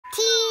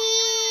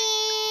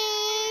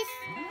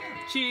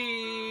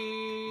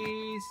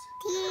Cheese!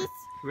 Cheese.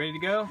 Ready to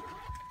go?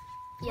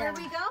 Yeah. Where are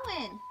we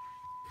going?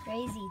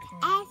 Crazy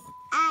time. It's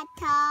a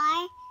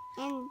toy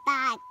and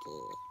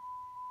buggy.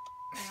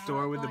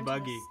 Store with the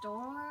buggy.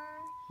 Store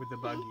with the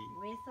buggy.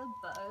 With a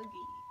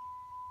buggy.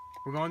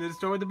 We're going to the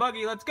store with the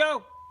buggy. Let's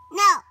go!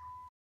 No.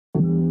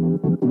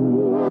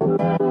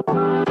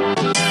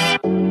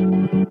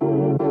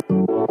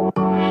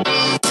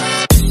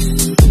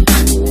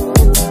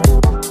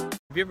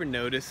 Have you ever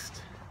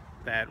noticed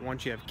that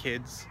once you have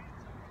kids,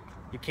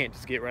 you can't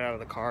just get right out of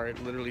the car?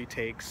 It literally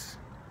takes,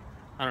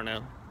 I don't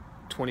know,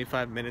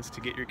 25 minutes to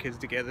get your kids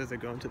together as they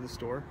go into the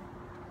store.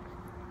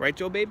 Right,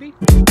 Joe baby?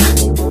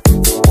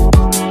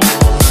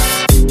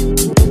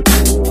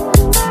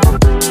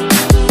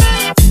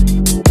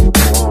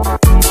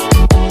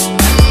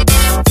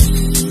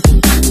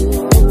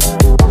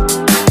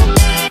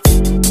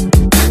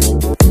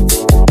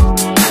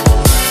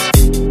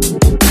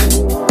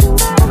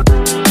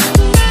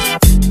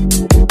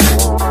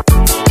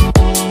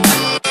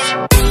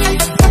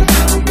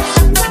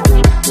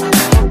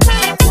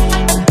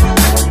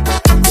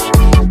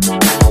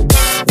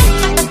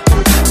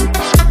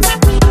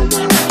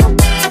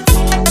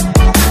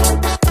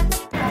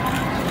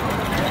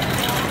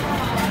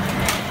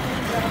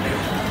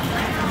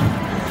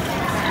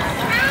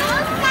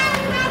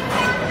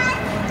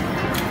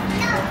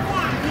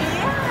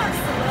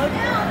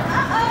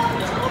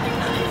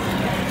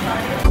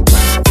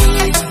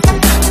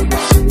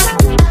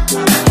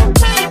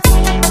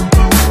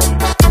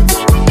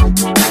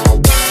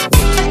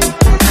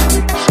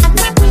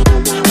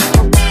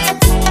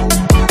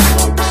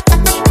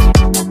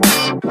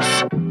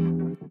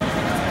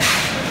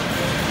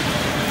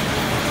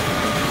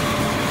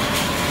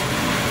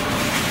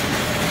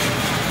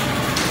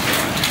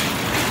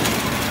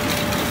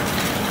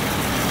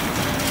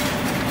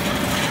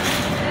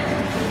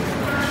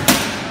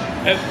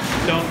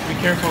 Don't be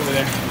careful over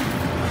there.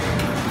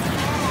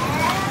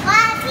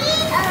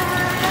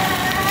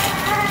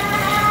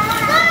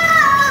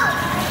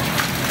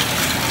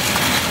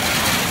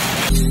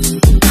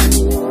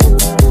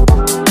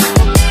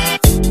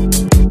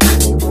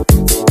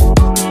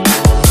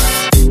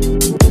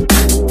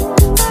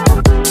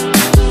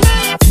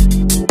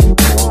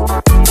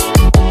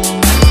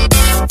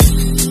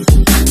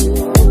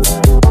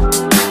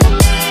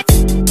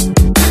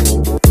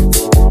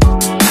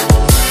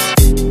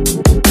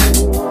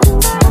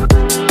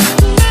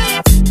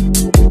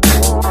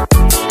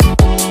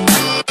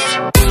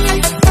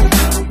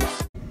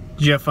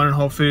 Did you have fun at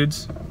Whole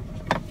Foods?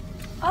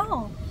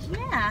 Oh,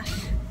 yeah.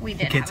 We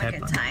did have a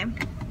good time.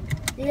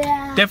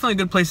 Yeah. Definitely a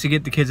good place to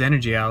get the kids'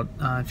 energy out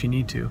if you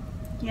need to.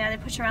 Yeah, they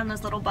push around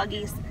those little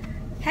buggies.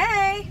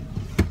 Hey!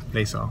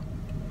 They saw.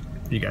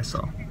 You guys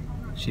saw.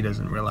 She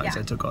doesn't realize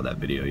I took all that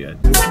video yet.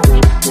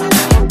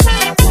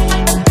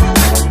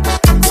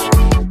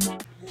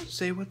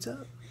 Say what's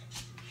up.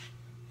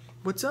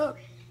 What's up?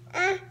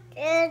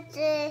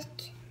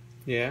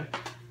 Yeah.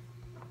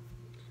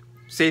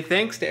 Say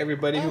thanks to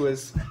everybody who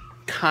was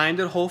kind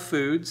at Whole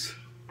Foods.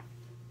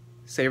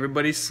 Say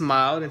everybody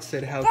smiled and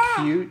said how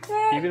cute,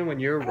 even when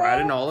you're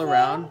riding all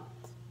around,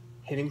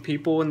 hitting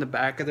people in the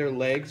back of their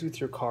legs with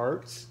your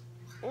carts.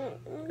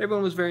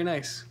 Everyone was very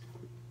nice.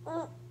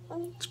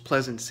 It's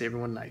pleasant to see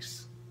everyone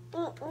nice,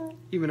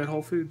 even at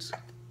Whole Foods.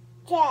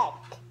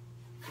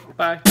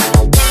 Bye.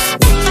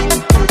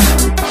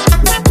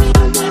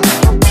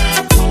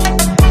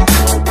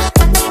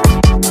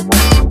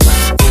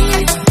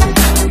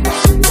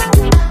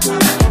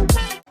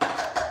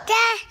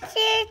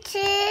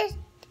 Cheese.